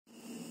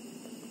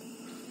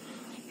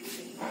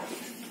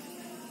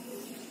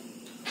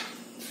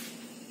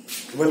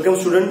Welcome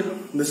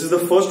student, this is the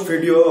first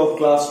video of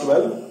class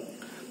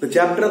 12. The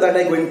chapter that I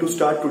am going to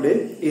start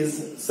today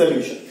is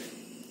solution.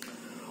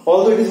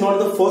 Although it is not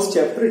the first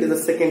chapter, it is the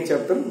second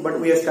chapter, but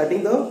we are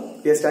starting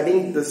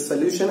the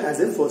solution as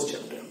a first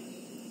chapter.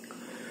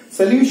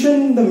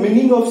 Solution, the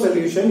meaning of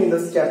solution in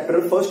this chapter,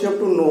 first you have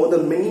to know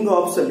the meaning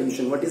of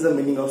solution. What is the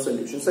meaning of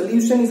solution?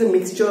 Solution is a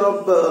mixture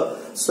of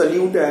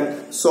solute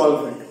and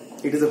solvent.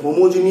 It is a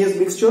homogeneous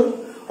mixture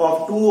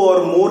of two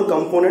or more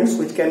components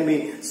which can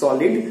be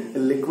solid,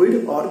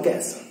 liquid or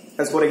gas.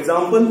 As for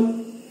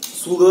example,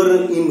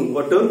 sugar in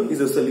water is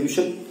a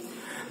solution.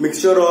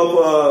 Mixture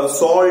of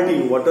salt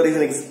in water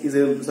is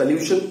a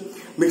solution.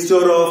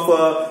 Mixture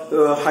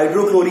of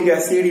hydrochloric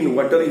acid in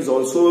water is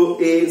also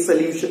a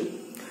solution.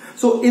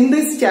 So in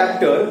this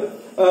chapter,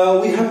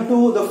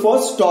 the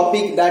first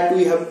topic that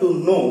we have to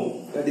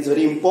know, that is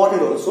very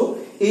important also,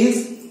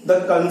 is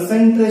the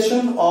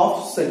concentration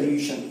of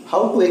solution.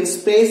 How to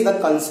express the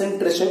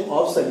concentration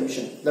of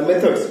solution. The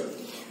methods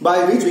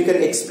by which we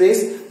can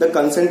express the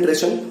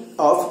concentration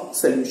of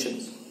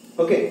solutions.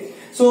 Okay.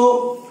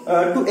 So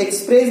to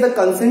express the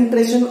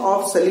concentration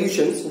of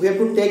solutions, we have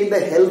to take the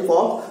help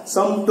of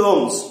some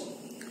terms.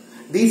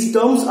 These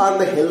terms are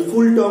the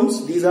helpful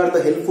terms. These are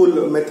the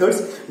helpful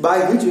methods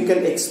by which we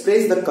can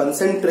express the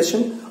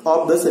concentration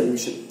of the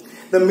solution.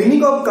 The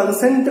meaning of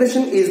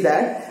concentration is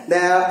that the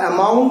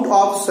amount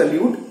of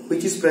solute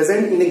which is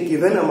present in a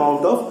given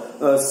amount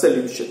of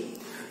solution.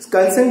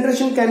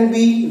 Concentration can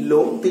be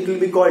low, it will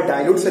be called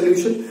dilute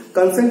solution.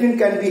 Concentration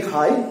can be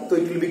high, so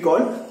it will be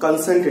called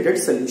concentrated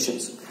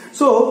solutions.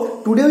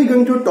 So today we are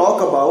going to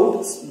talk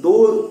about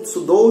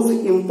those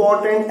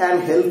important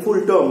and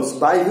helpful terms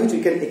by which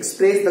we can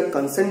express the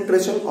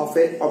concentration of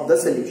the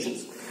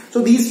solutions.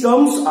 So these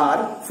terms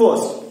are: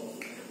 first,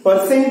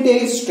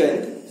 percentage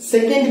strength.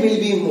 Second will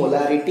be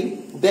molarity,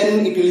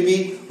 then it will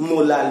be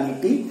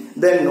molality,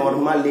 then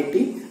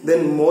normality,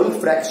 then mole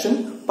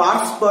fraction,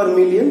 parts per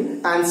million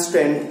and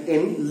strength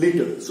in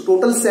liter. So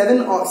total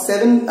seven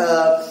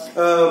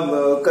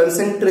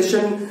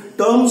concentration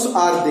terms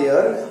are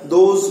there,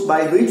 those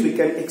by which we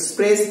can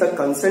express the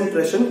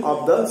concentration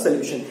of the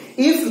solution.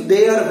 If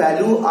their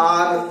value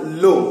are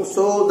low,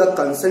 so the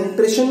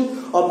concentration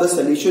of the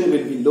solution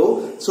will be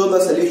low, so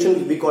the solution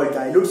will be called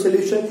dilute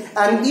solution,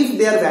 and if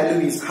their value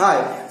is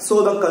high,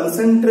 so the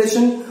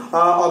concentration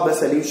of the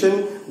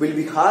solution will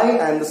be high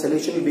and the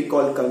solution will be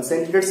called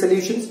concentrated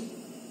solutions.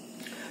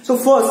 So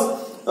first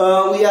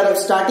we are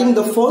starting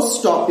the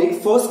first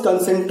topic. First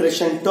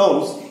concentration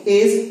terms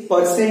is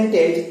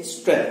percentage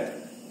strength.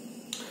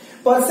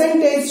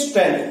 Percentage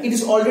strength, it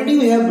is already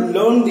we have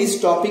learned this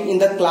topic in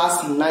the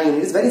class 9. It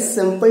is very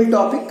simple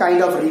topic,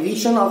 kind of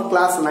revision of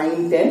class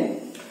 9, 10.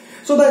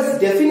 So the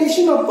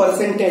definition of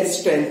percentage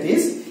strength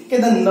is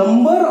the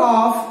number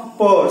of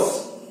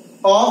parts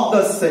of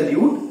the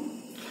solute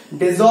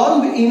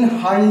dissolved in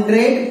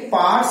 100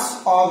 parts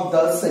of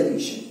the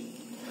solution.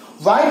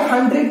 Why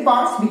 100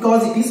 parts?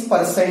 Because it is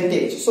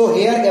percentage. So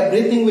here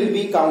everything will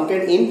be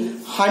counted in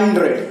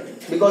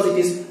 100 because it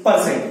is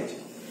percentage.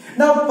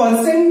 Now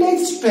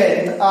percentage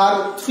strength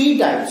are three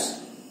types.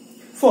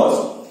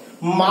 First,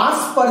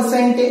 mass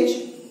percentage,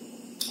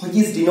 which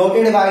is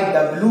denoted by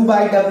W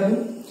by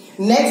W.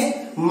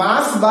 Next,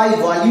 mass by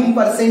volume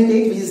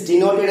percentage, which is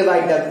denoted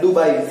by W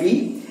by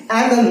V.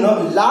 And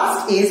the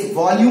last is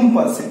volume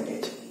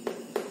percentage.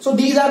 So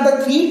these are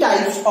the three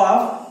types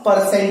of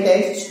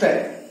percentage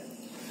strength.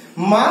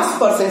 Mass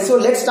percentage, so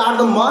let's start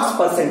the mass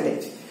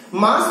percentage.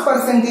 Mass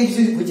percentage,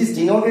 which is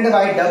denoted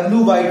by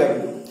W by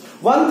W.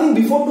 One thing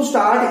before to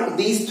start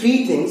these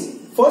three things,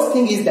 first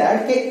thing is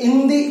that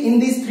in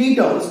these three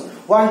terms,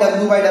 one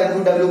W by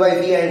W, W by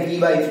V and V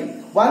by V.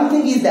 One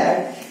thing is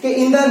that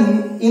in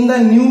the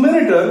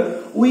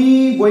numerator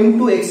we going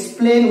to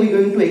express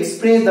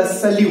the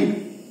solute,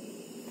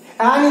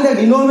 and in the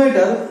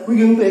denominator we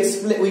going to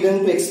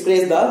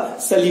express the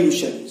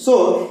solution.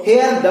 So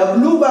here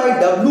W by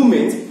W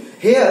means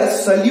here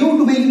solute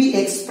will be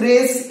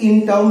expressed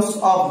in terms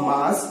of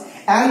mass,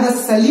 and the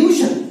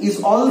solution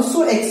is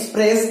also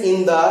expressed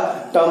in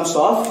the terms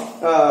of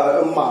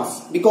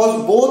mass,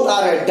 because both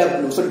are at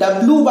W. So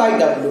W by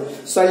W,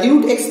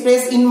 solute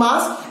expressed in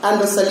mass and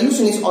the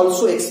solution is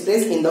also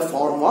expressed in the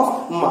form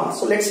of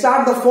mass. So let's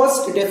start the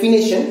first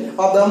definition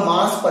of the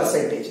mass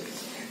percentage.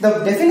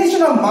 The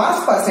definition of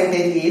mass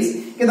percentage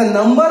is the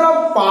number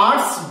of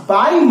parts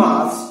by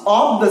mass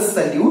of the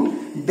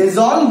solute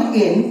dissolved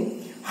in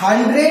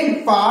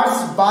 100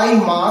 parts by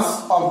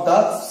mass of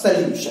the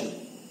solution.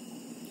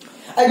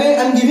 Again,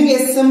 I am giving a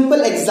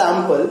simple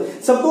example.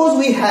 Suppose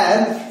we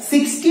have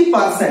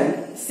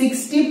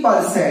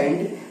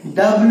 60%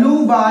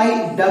 W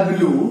by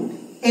W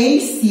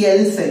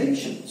HCl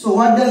solution. So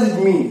what does it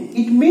mean?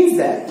 It means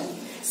that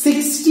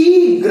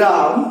 60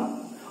 gram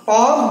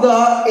of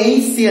the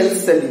HCl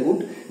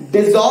solute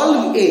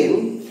dissolved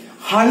in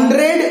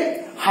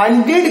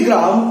 100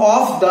 gram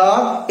of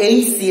the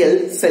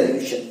HCl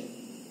solution.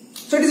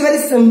 So it is a very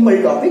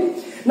simple topic.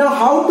 Now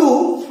how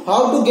to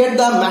get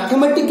the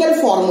mathematical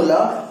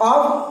formula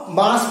of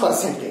mass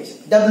percentage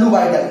W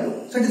by W.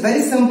 So it is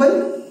very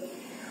simple.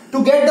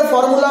 To get the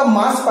formula of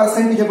mass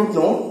percentage, you have to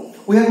know,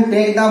 we have to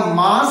take the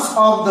mass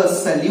of the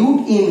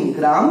solute in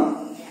gram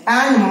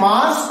and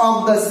mass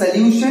of the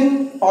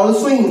solution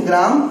also in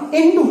gram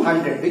into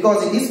 100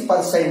 because it is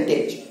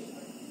percentage.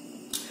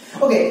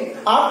 Okay,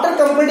 after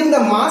completing the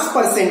mass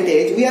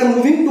percentage, we are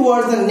moving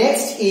towards the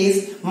next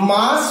is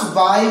mass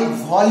by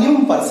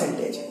volume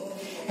percentage,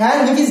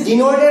 and which is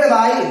denoted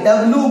by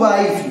W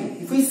by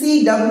V. If we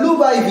see W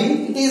by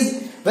V, it is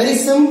very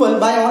simple.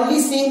 By only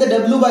seeing the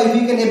W by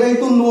V, you can able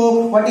to know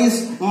what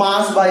is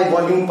mass by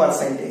volume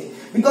percentage.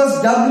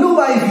 Because W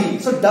by V,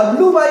 so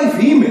W by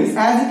V means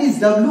as it is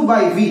W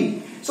by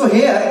V. So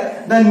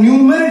here the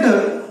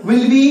numerator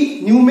will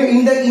be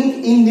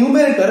in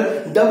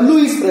numerator W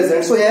is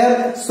present. So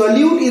here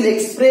solute is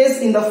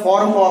expressed in the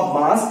form of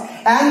mass,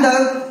 and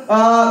the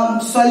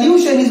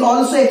solution is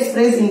also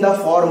expressed in the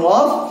form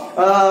of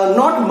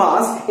not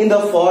mass, in the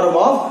form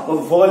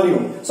of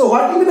volume. So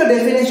what will be the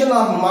definition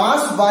of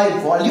mass by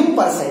volume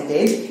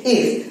percentage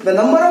is the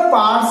number of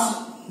parts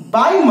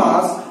by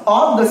mass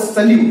of the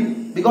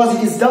solute, because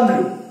it is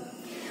W,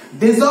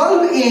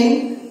 dissolved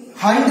in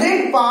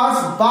 100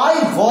 parts by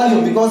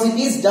volume, because it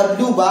is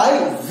W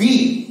by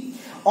V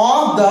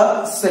of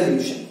the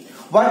solution.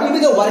 What will be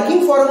the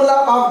working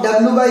formula of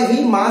W by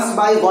V, mass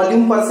by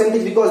volume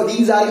percentage, because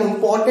these are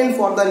important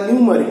for the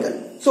numerical.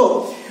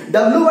 So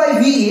W by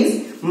V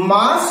is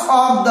mass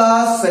of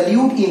the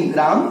solute in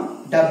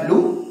gram,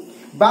 W,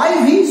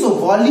 by V, so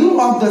volume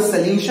of the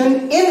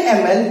solution in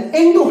ml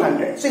into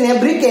 100. So in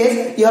every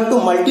case you have to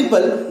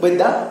multiple with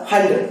the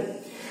 100.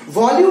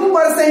 Volume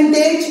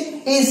percentage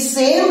is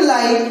same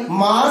like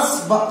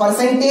mass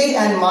percentage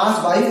and mass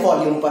by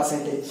volume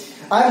percentage.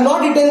 I have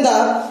not written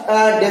the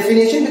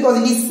definition because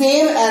it is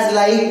same as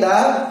like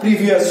the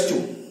previous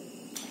two.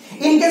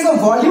 In case of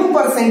volume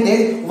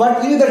percentage,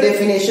 what will be the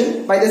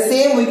definition? By the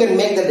same we can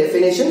make the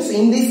definition. So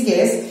in this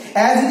case,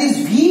 as it is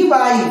V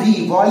by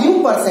V,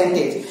 volume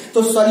percentage,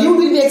 so solute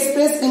will be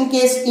expressed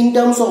in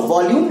terms of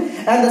volume,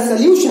 and the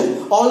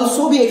solution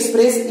also be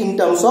expressed in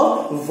terms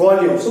of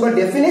volume. So the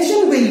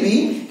definition will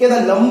be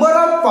the number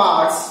of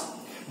parts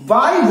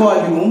by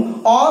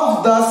volume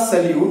of the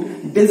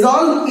solute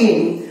dissolved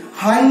in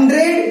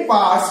 100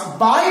 parts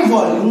by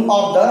volume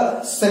of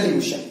the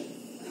solution.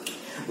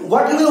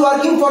 What will be the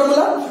working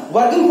formula?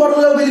 Working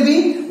formula will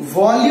be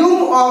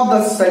volume of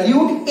the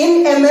solute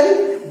in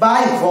ml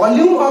by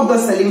volume of the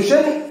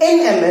solution in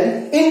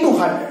ml into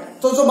 100.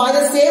 So by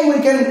the same we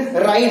can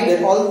write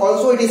that.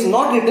 Also it is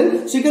not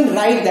written, so you can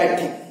write that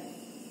thing.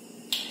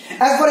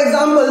 As for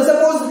example,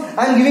 suppose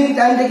I am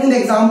taking the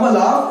example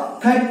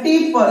of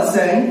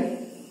 30%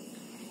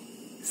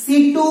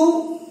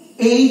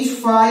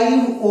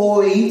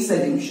 C2H5OH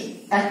solution,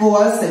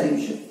 aqueous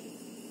solution,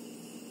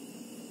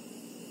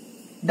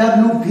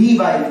 WV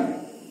by V.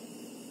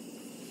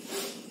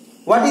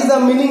 What is the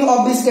meaning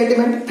of this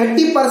statement?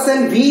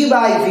 30% V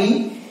by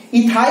V,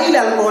 ethyl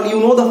alcohol, you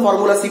know the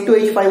formula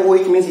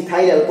C2H5OH means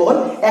ethyl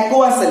alcohol,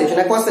 aqueous solution.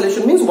 Aqueous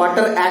solution means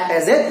water act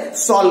as a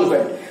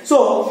solvent.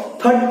 So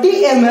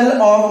 30 ml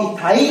of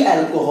ethyl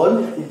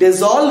alcohol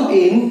dissolved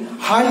in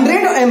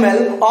 100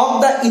 ml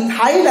of the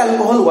ethyl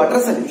alcohol water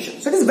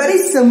solution. So it is very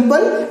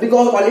simple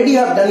because already you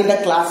have done in the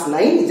class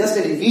 9, just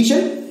a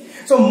revision.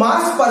 So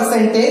mass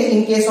percentage,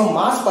 in case of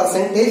mass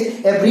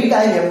percentage, every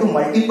time you have to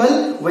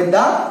multiple with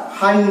the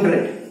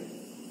 100.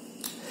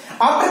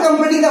 After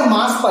completing the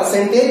mass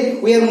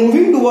percentage, we are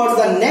moving towards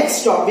the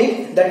next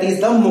topic, that is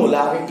the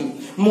molarity.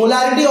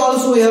 Molarity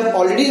also we have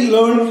already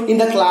learned in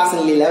the class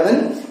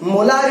 11.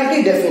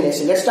 Molarity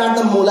definition. Let's start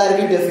the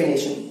molarity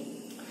definition.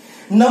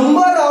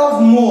 Number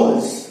of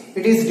moles.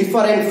 It is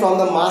different from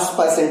the mass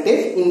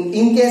percentage.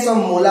 In case of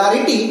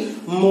molarity,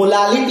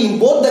 in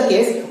both the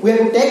case, we have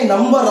to take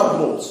number of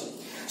moles.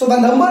 So the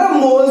number of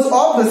moles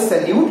of the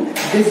solute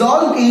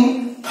dissolved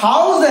in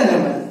 1000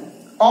 ml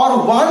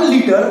or 1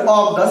 liter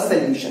of the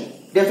solution.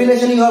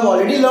 Definition you have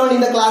already learned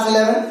in the class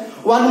 11.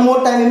 One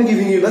more time I am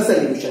giving you the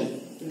solution.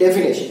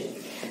 Definition.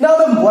 Now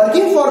the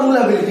working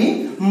formula will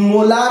be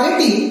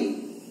molarity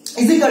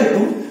is equal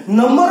to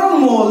number of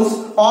moles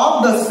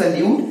of the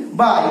solute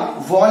by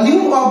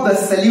volume of the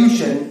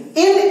solution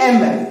in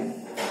ml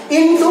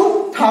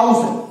into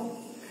 1000.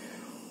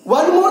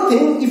 One more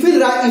thing, if you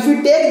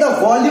take the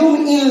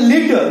volume in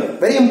liter,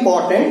 very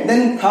important,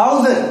 then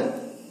 1000.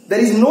 There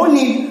is no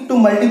need to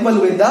multiple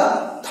with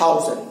the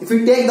 1000. If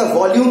you take the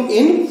volume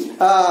in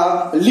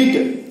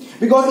liter,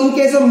 because in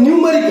case of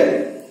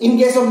numerical,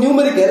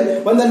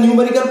 when the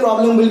numerical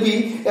problem will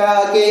be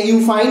you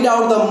find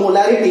out the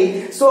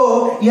molarity,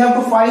 so you have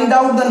to find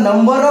out the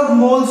number of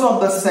moles of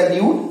the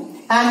solute,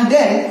 and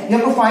then you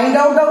have to find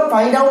out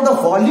the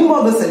volume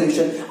of the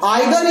solution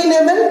either in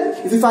ml.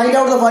 If you find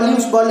out the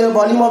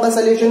volume of the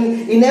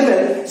solution in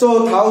ml,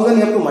 so 1000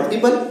 you have to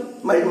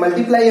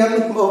multiply you have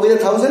to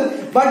with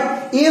 1000.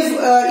 But if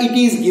it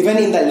is given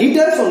in the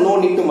liter, so no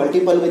need to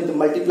multiply with the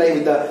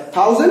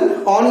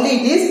 1000. Only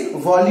it is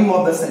volume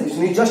of the solution.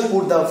 You just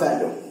put the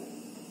value.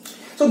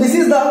 So this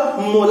is the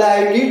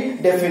molarity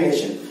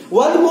definition.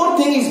 One more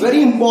thing is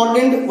very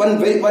important, one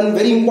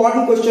very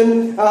important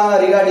question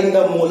regarding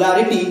the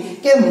molarity.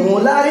 Okay,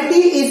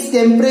 molarity is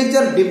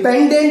temperature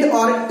dependent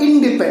or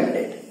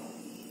independent?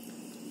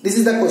 This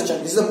is the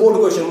question. This is a board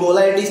question.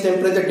 Molarity is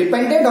temperature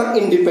dependent or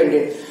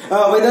independent?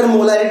 Whether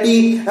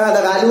molarity,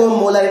 the value of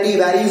molarity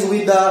varies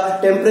with the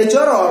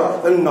temperature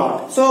or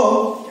not.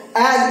 So,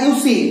 as you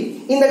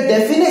see in the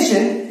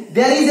definition,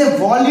 there is a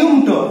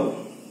volume term.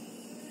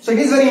 So it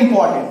is very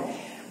important.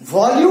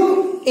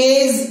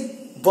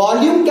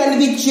 Volume can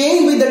be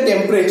changed with the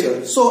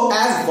temperature. So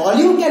as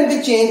volume can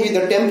be changed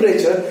with the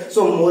temperature,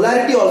 so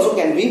molarity also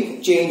can be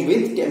changed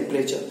with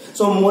temperature.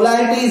 So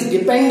molarity is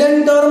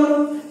dependent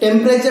term,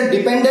 temperature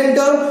dependent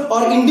term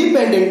or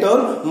independent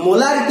term.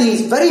 Molarity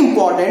is very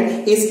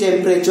important, is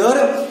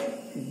temperature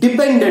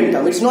dependent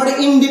term. It's not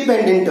an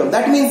independent term.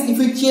 That means if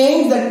we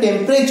change the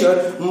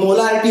temperature,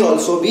 molarity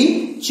also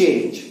be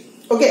changed.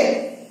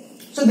 Okay.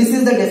 So this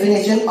is the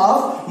definition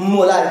of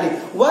molarity.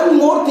 One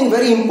more thing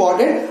very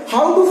important,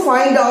 how to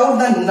find out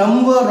the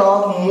number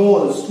of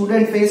moles.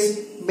 Student face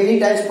many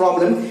times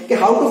problem, okay,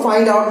 how to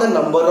find out the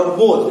number of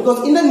moles,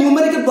 because in the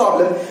numerical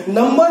problem,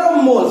 number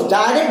of moles,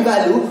 direct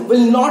value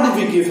will not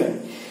be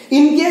given.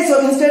 In case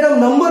of instead of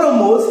number of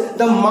moles,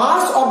 the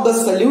mass of the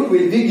solute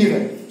will be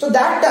given. So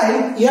that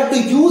time you have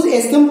to use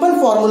a simple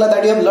formula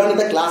that you have learned in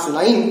the class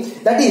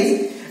 9, that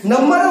is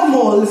number of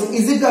moles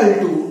is equal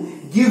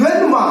to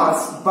given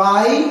mass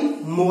by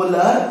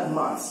molar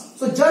mass.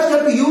 So just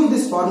have to use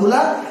this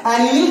formula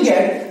and you will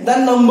get the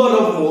number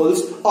of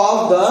moles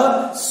of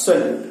the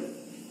solute.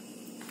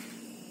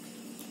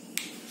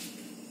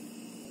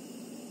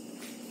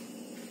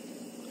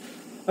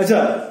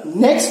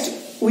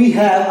 Next we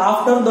have,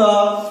 after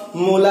the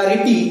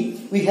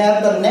molarity, we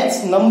have the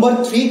next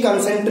number 3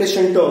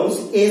 concentration terms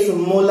is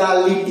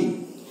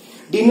molality,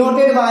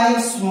 denoted by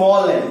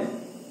small m.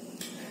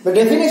 The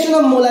definition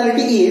of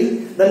molarity is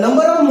the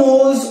number of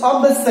moles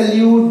of the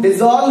solute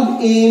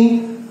dissolved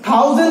in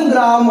 1000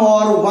 gram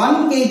or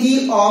 1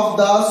 kg of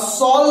the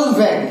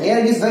solvent. Here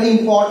it is very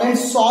important,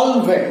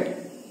 solvent.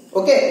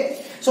 Okay.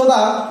 So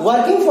the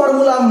working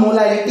formula of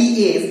molarity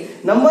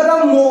is number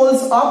of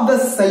moles of the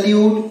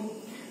solute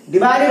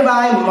divided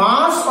by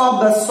mass of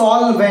the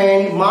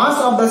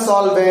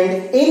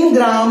solvent in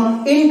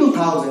gram into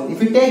 1000.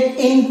 If you take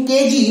in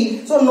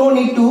kg, so no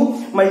need to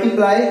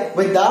multiply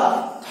with the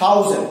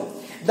 1000.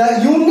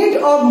 The unit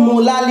of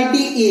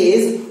molality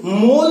is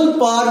mole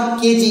per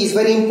kg, is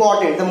very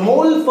important. The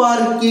mole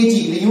per kg,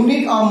 the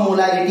unit of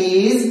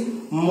molality is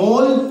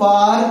mole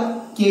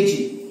per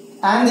kg.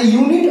 And the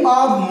unit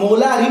of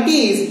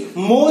molarity is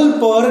mole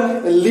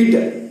per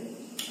liter.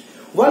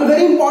 One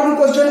very important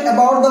question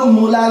about the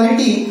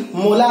molality.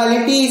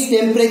 Molality is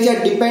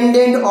temperature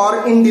dependent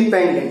or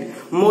independent?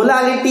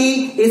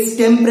 Molality is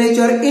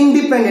temperature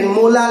independent.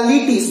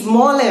 Molality,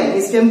 small m,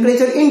 is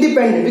temperature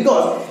independent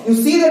because you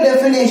see the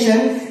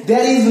definition,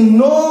 there is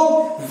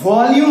no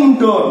volume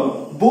term.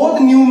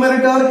 Both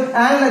numerator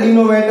and the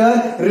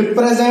denominator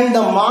represent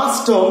the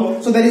mass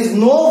term, so there is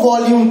no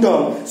volume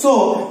term.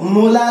 So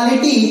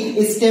molality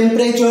is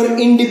temperature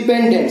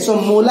independent. So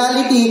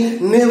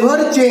molality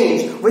never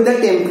change with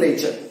the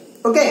temperature.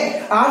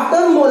 Okay,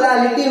 after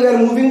molality we are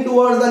moving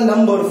towards the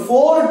number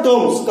 4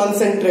 terms,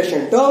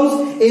 concentration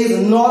terms, is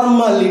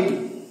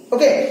normality.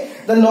 Okay,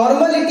 the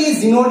normality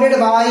is denoted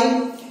by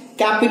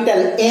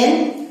capital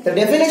N. The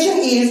definition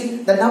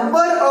is the number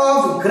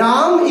of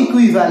gram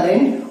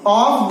equivalent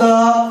of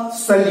the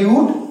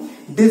solute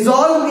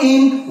dissolved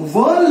in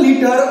 1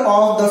 liter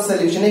of the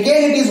solution.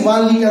 Again it is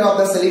 1 liter of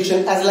the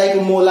solution as like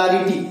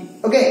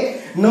molarity.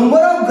 Okay, number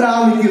of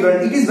gram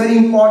equivalent, it is very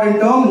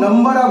important term,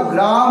 number of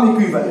gram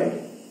equivalent.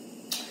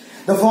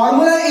 The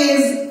formula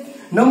is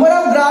number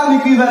of gram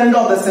equivalent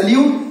of the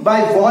solute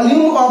by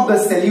volume of the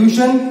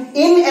solution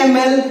in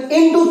ml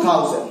into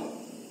 1000.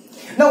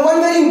 Now one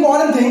very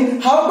important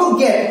thing, how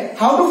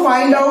to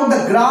find out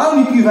the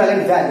gram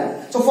equivalent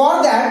value. So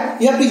for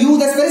that you have to use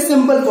this very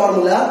simple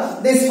formula.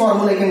 This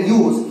formula you can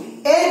use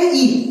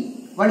Ne.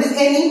 What is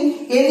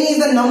Ne? Ne is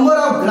the number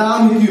of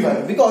gram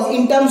equivalent, because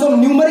in terms of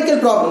numerical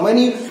problem, when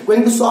you are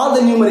going to solve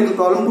the numerical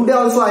problem, today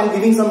also I am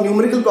giving some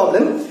numerical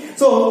problem.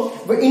 So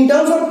in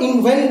terms of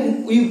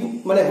when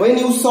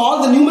you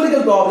solve the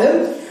numerical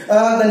problem,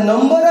 the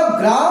number of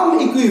gram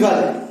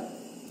equivalent,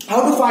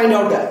 how to find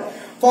out that?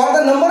 For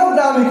the number of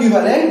gram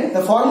equivalent,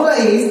 the formula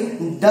is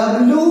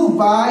W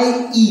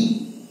by E.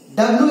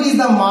 W is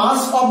the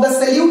mass of the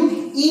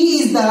solute,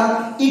 E is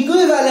the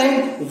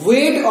equivalent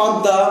weight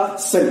of the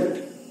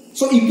solute.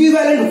 So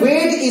equivalent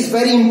weight is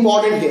very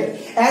important here.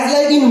 As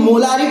like in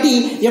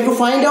molarity, you have to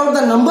find out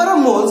the number of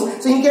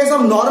moles. So in case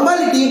of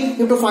normality,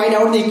 you have to find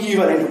out the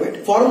equivalent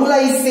weight. Formula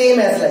is same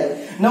as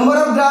like number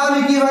of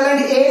gram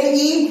equivalent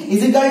Ne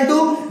is equal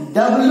to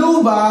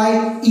W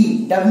by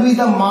E. W is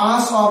the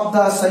mass of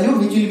the solute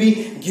which will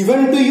be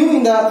given to you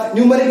in the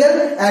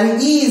numerical, and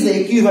E is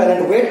the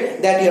equivalent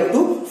weight that you have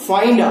to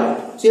find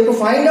out. So you have to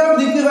find out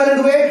the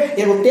equivalent weight,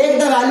 you have to take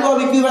the value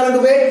of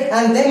equivalent weight,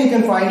 and then you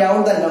can find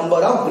out the number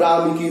of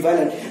gram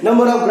equivalent.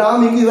 Number of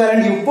gram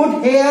equivalent you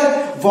put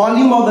here,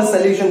 volume of the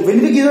solution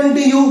will be given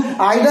to you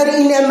either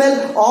in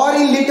ml or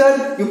in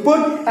liter. You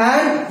put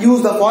and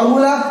use the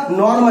formula,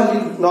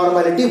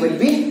 normality will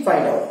be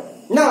find out.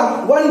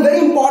 Now, one very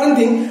important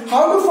thing,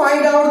 how to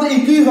find out the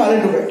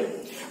equivalent weight.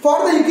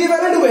 For the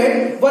equivalent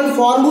weight, one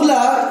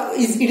formula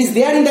is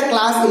there in the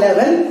class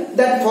 11.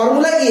 That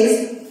formula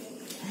is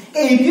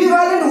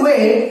equivalent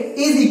weight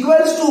is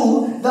equals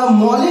to the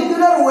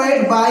molecular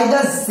weight by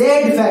the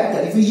Z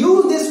factor. If you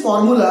use this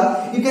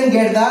formula, you can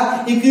get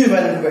the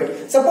equivalent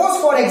weight.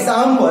 Suppose for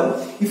example,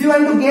 if you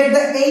want to get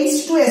the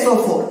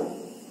H2SO4,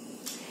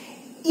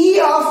 E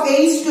of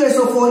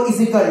H2SO4 is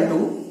equal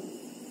to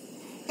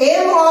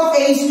M of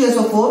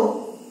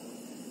H2SO4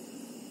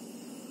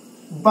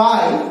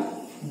 by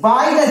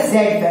the Z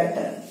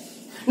factor.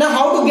 Now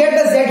how to get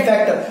the Z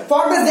factor?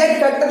 For the Z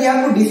factor you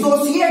have to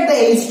dissociate the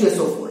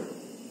H2SO4.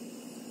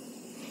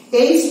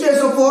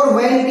 H2SO4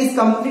 when it is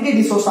completely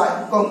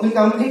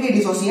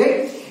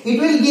dissociate, it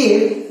will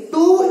give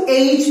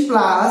 2H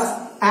plus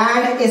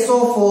and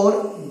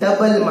SO4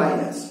 double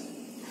minus.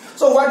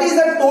 So what is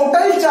the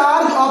total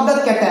charge of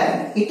the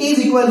cation? It is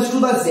equals to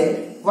the Z.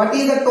 What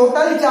is the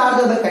total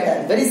charge of the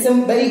cation?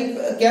 Very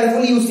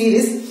carefully you see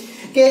this.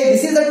 Okay,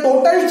 this is the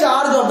total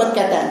charge of the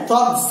cation.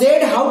 So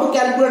Z, how to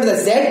calculate the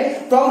Z?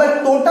 From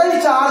the total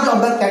charge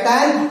of the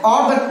cation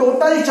or the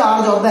total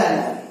charge of the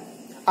anion.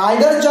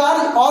 Either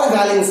charge or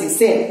valency,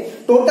 same.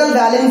 Total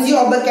valency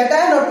of the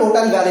cation or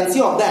total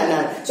valency of the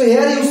anion. So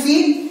here you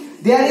see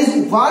there is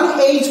one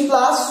H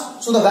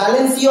plus. So the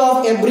valency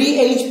of every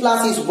H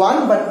plus is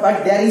 1, but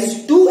there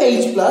is 2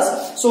 H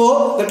plus.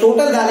 So the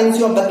total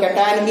valency of the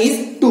cation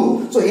is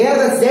 2. So here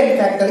the Z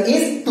factor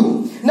is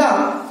 2.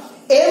 Now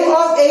M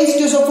of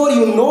H2SO4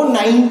 you know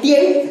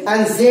 98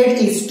 and Z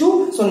is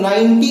 2. So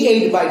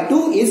 98 by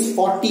 2 is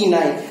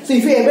 49. So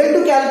if you are able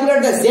to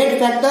calculate the Z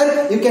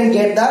factor, you can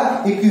get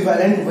the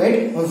equivalent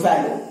weight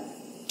value.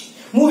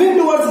 Moving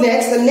towards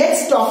next, the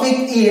next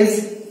topic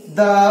is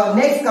the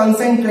next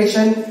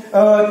concentration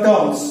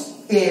terms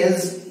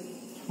is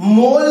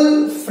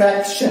mole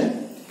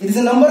fraction. It is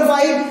a number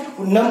 5.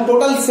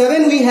 Total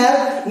 7 we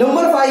have.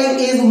 Number 5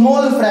 is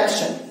mole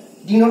fraction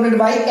denoted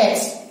by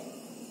X.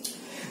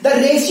 The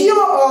ratio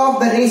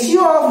of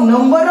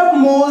number of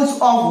moles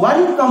of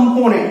one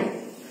component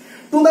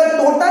to the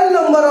total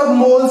number of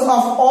moles of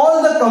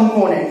all the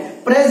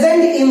component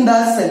present in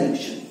the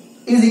solution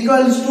is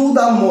equals to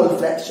the mole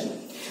fraction.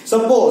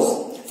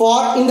 Suppose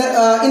for in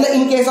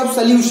case of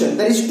solution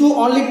there is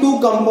only two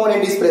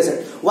component is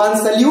present, one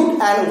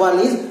solute and one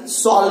is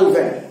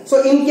solvent.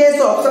 So in case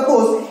of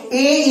suppose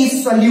A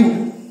is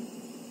solute.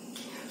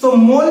 So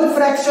mole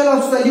fraction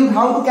of solute,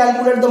 how to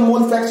calculate the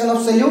mole fraction of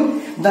solute?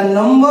 The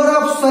number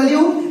of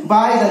solute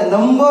by the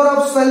number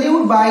of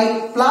solute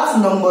by plus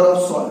number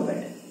of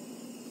solvent.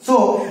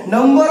 So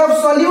number of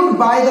solute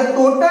by the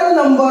total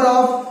number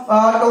of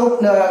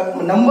moles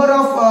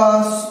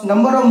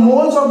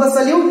of the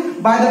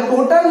solute by the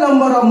total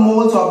number of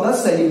moles of the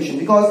solution,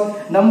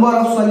 because number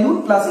of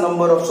solute plus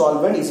number of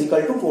solvent is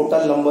equal to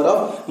total number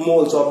of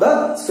moles of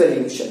the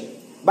solution.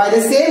 By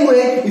the same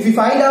way, if you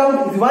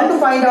want to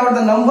find out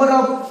the number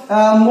of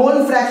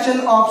mole fraction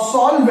of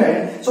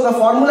solvent, so the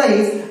formula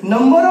is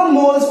number of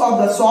moles of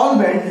the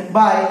solvent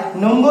by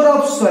number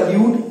of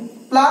solute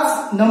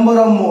plus number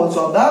of moles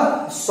of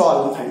the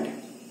solvent.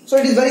 So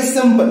it is very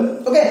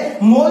simple. Okay,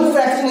 mole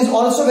fraction is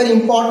also very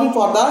important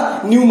for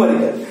the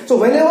numerical. So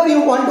whenever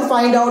you want to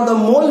find out the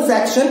mole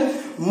fraction,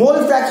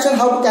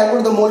 how to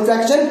calculate the mole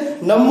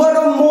fraction? Number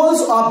of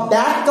moles of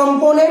that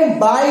component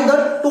by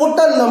the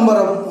total number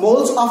of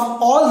moles of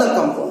all the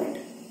component.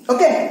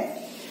 Okay.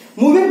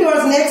 Moving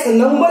towards next,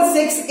 number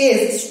 6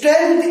 is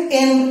strength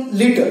in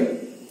liter.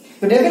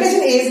 The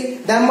definition is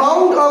the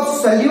amount of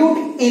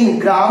solute in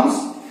grams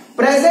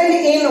present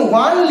in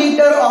 1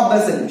 liter of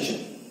the solution.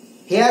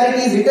 Here it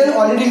is written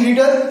already in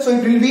liter, so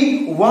it will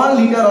be 1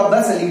 liter of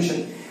the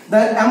solution.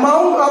 The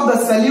amount of the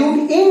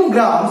solute in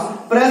grams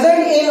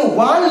present in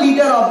 1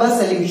 liter of the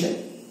solution.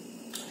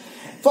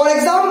 For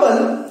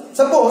example,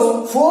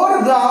 suppose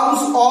 4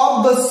 grams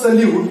of the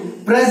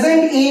solute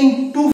present in 2